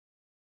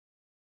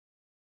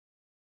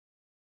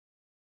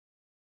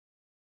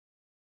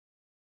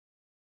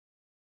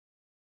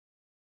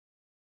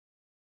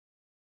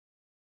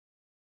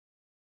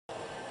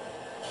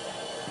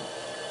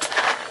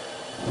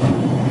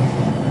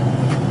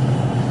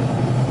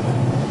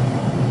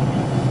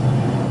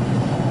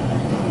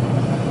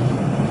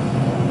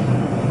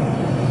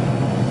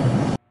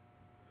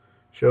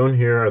Shown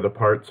here are the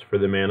parts for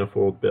the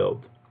manifold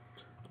build.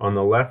 On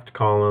the left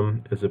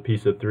column is a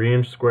piece of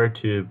 3-inch square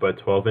tube by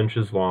 12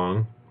 inches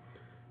long.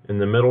 In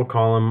the middle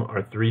column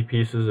are 3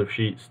 pieces of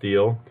sheet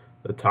steel.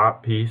 The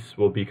top piece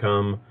will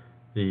become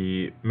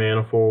the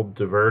manifold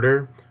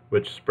diverter,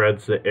 which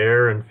spreads the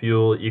air and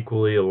fuel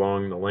equally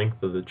along the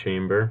length of the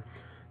chamber.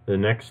 The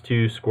next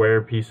 2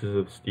 square pieces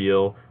of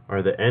steel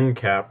are the end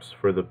caps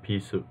for the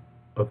piece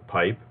of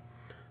pipe.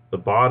 The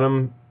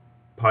bottom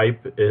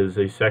pipe is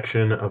a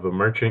section of a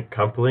merchant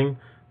coupling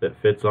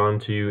that fits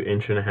onto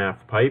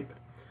 1.5-inch pipe.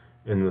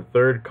 In the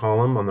third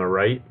column on the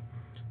right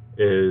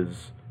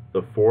is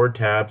the 4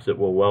 tabs that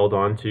will weld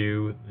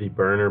onto the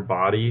burner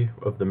body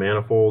of the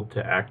manifold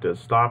to act as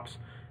stops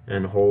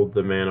and hold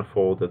the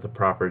manifold at the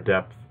proper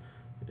depth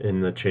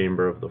in the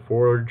chamber of the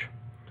forge.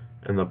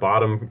 And the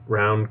bottom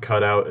round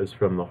cutout is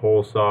from the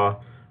hole saw,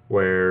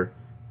 where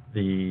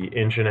the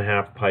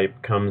 1.5-inch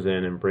pipe comes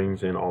in and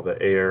brings in all the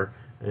air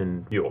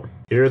and fuel.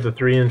 Here the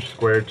 3-inch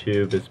square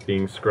tube is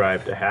being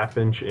scribed a 1/2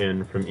 inch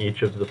in from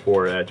each of the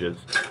 4 edges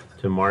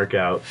to mark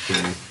out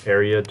the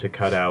area to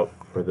cut out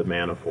for the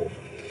manifold.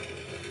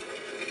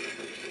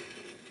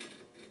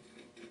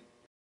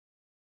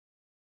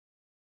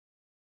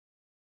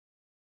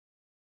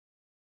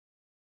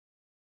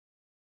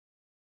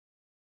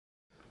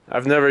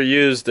 I've never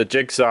used a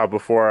jigsaw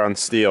before on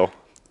steel.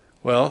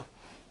 Well,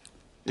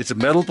 it's a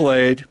metal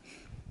blade.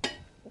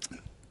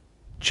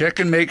 Check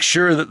and make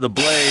sure that the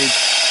blade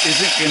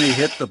isn't going to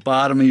hit the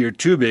bottom of your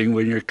tubing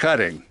when you're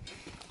cutting.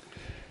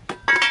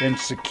 Then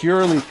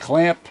securely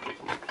clamp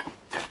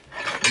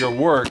your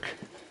work.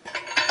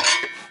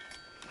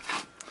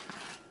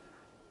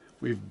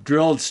 We've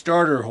drilled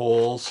starter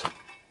holes.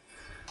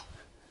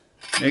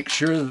 Make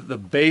sure that the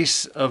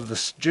base of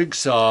the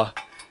jigsaw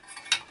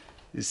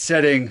is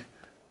setting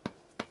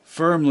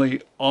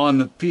firmly on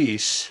the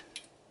piece.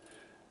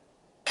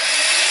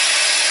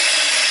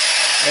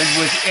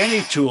 And with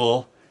any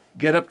tool,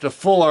 get up to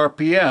full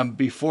RPM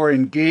before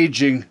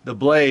engaging the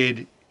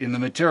blade in the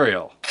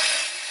material.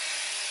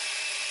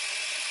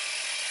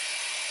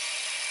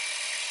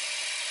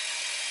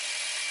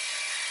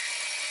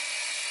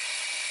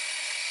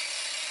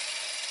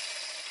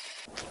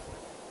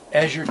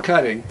 As you're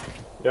cutting,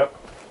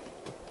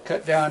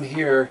 cut down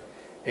here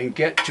and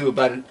get to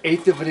about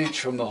 1/8 of an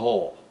inch from the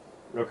hole.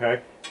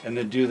 Okay. And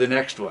then do the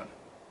next one,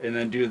 and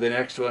then do the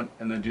next one,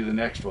 and then do the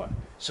next one,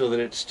 so that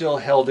it's still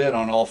held in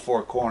on all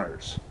 4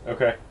 corners.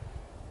 Okay.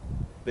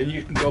 Then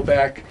you can go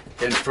back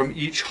and from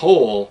each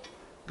hole,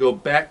 go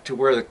back to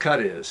where the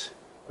cut is.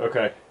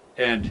 Okay.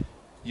 And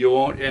you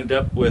won't end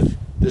up with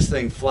this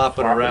thing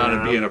flopping around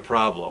and being a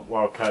problem.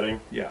 While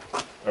cutting? Yeah.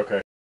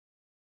 Okay.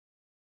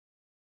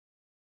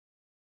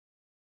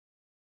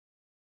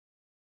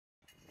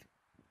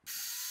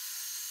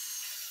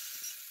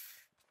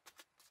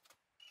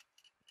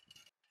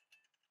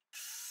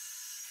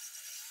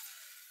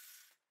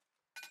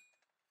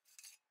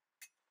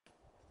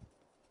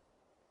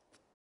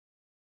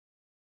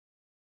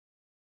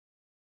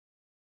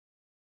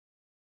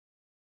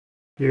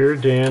 Here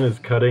Dan is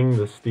cutting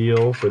the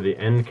steel for the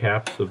end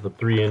caps of the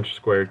 3-inch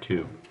square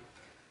tube.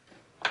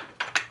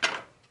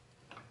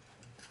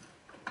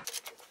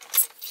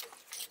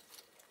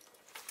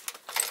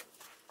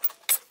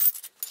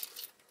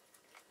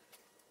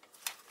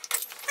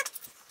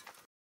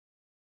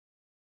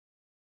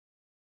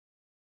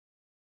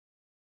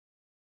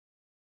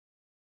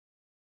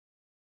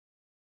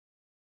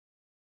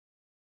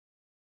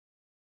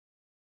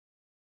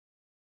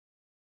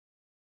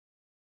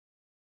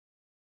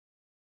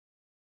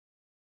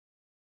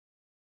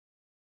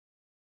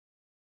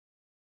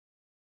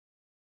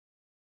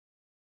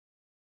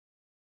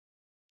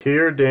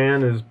 Here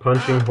Dan is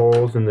punching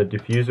holes in the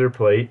diffuser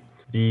plate.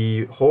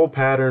 The hole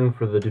pattern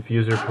for the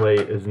diffuser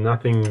plate is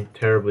nothing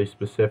terribly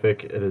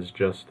specific. It is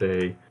just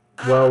a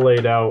well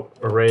laid out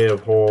array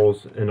of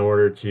holes in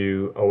order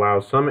to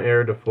allow some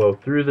air to flow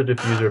through the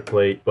diffuser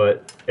plate,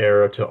 but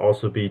air to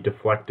also be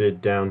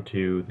deflected down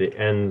to the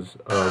ends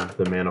of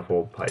the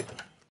manifold pipe.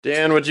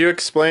 Dan, would you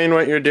explain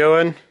what you're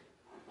doing?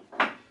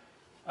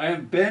 I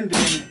am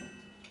bending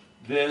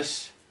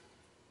this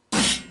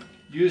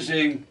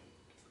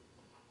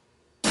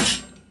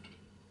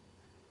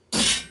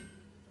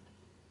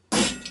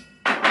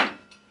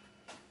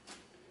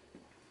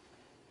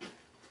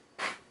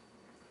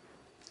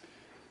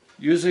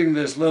using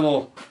this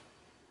little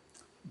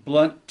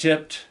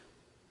blunt-tipped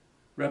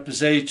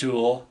repoussé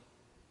tool.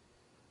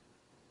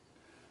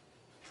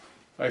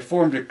 I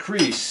formed a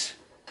crease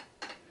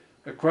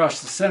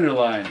across the center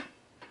line,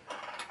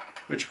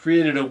 which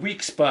created a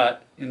weak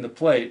spot in the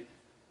plate,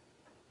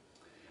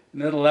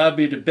 and that allowed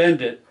me to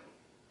bend it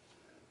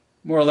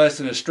more or less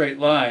in a straight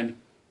line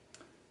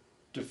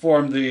to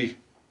form the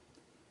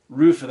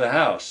roof of the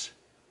house,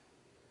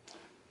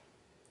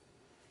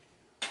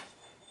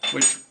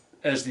 which,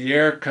 as the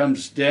air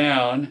comes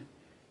down,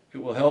 it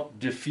will help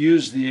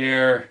diffuse the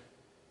air.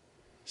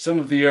 Some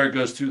of the air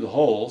goes through the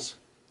holes,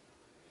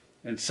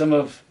 and some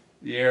of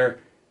the air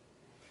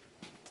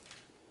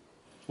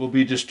will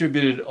be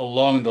distributed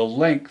along the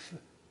length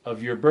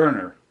of your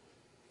burner.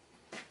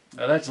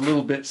 Now that's a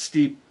little bit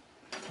steep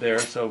there,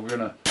 so we're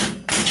going to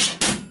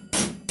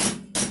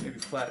maybe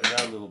flatten it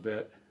out a little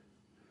bit.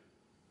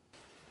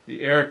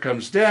 The air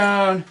comes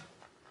down,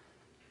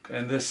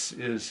 and this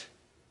is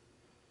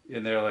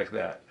in there like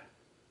that.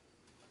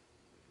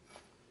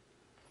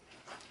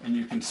 And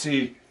you can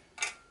see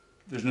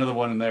there's another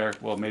one in there.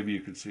 Well, maybe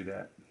you can see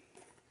that.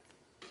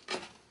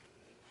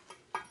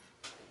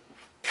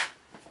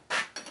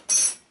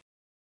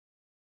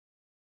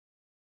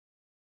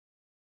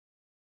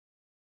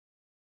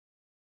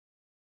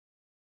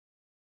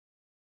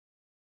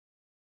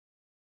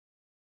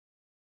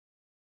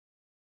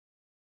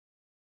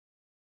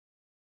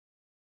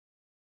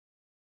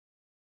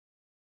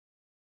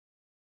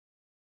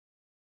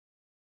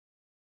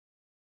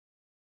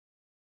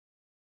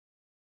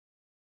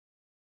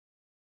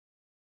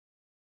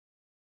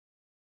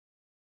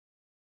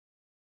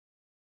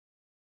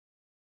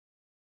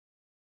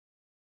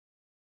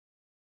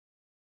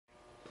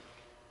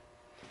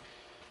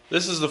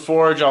 This is the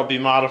forge I'll be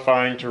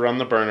modifying to run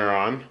the burner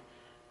on.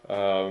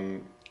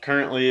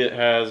 Currently it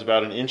has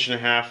about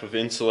 1.5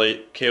 inches of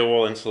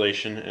K-wall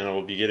insulation, and I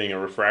will be getting a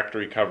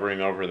refractory covering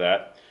over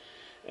that.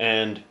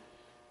 And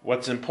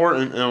what's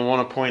important, and I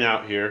want to point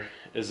out here,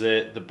 is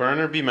that the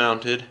burner be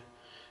mounted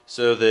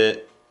so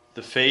that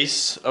the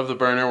face of the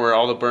burner, where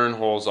all the burn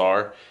holes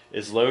are,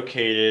 is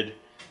located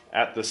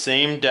at the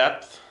same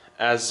depth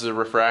as the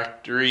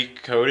refractory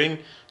coating,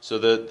 so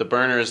that the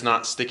burner is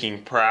not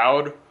sticking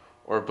proud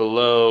or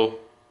below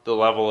the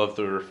level of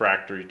the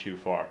refractory too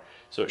far.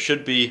 So it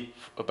should be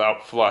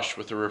about flush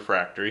with the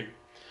refractory.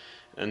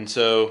 And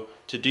so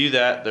to do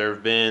that, there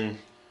have been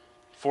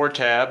 4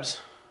 tabs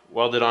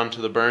welded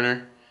onto the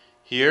burner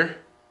here.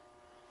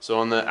 So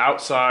on the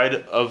outside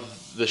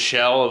of the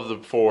shell of the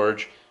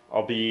forge,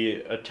 I'll be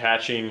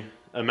attaching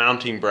a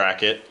mounting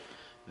bracket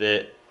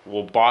that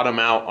will bottom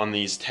out on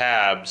these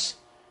tabs,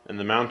 and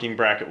the mounting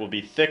bracket will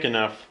be thick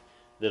enough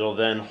that it'll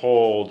then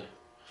hold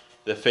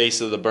the face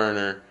of the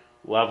burner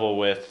level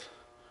with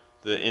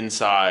the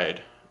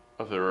inside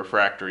of the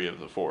refractory of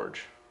the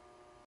forge.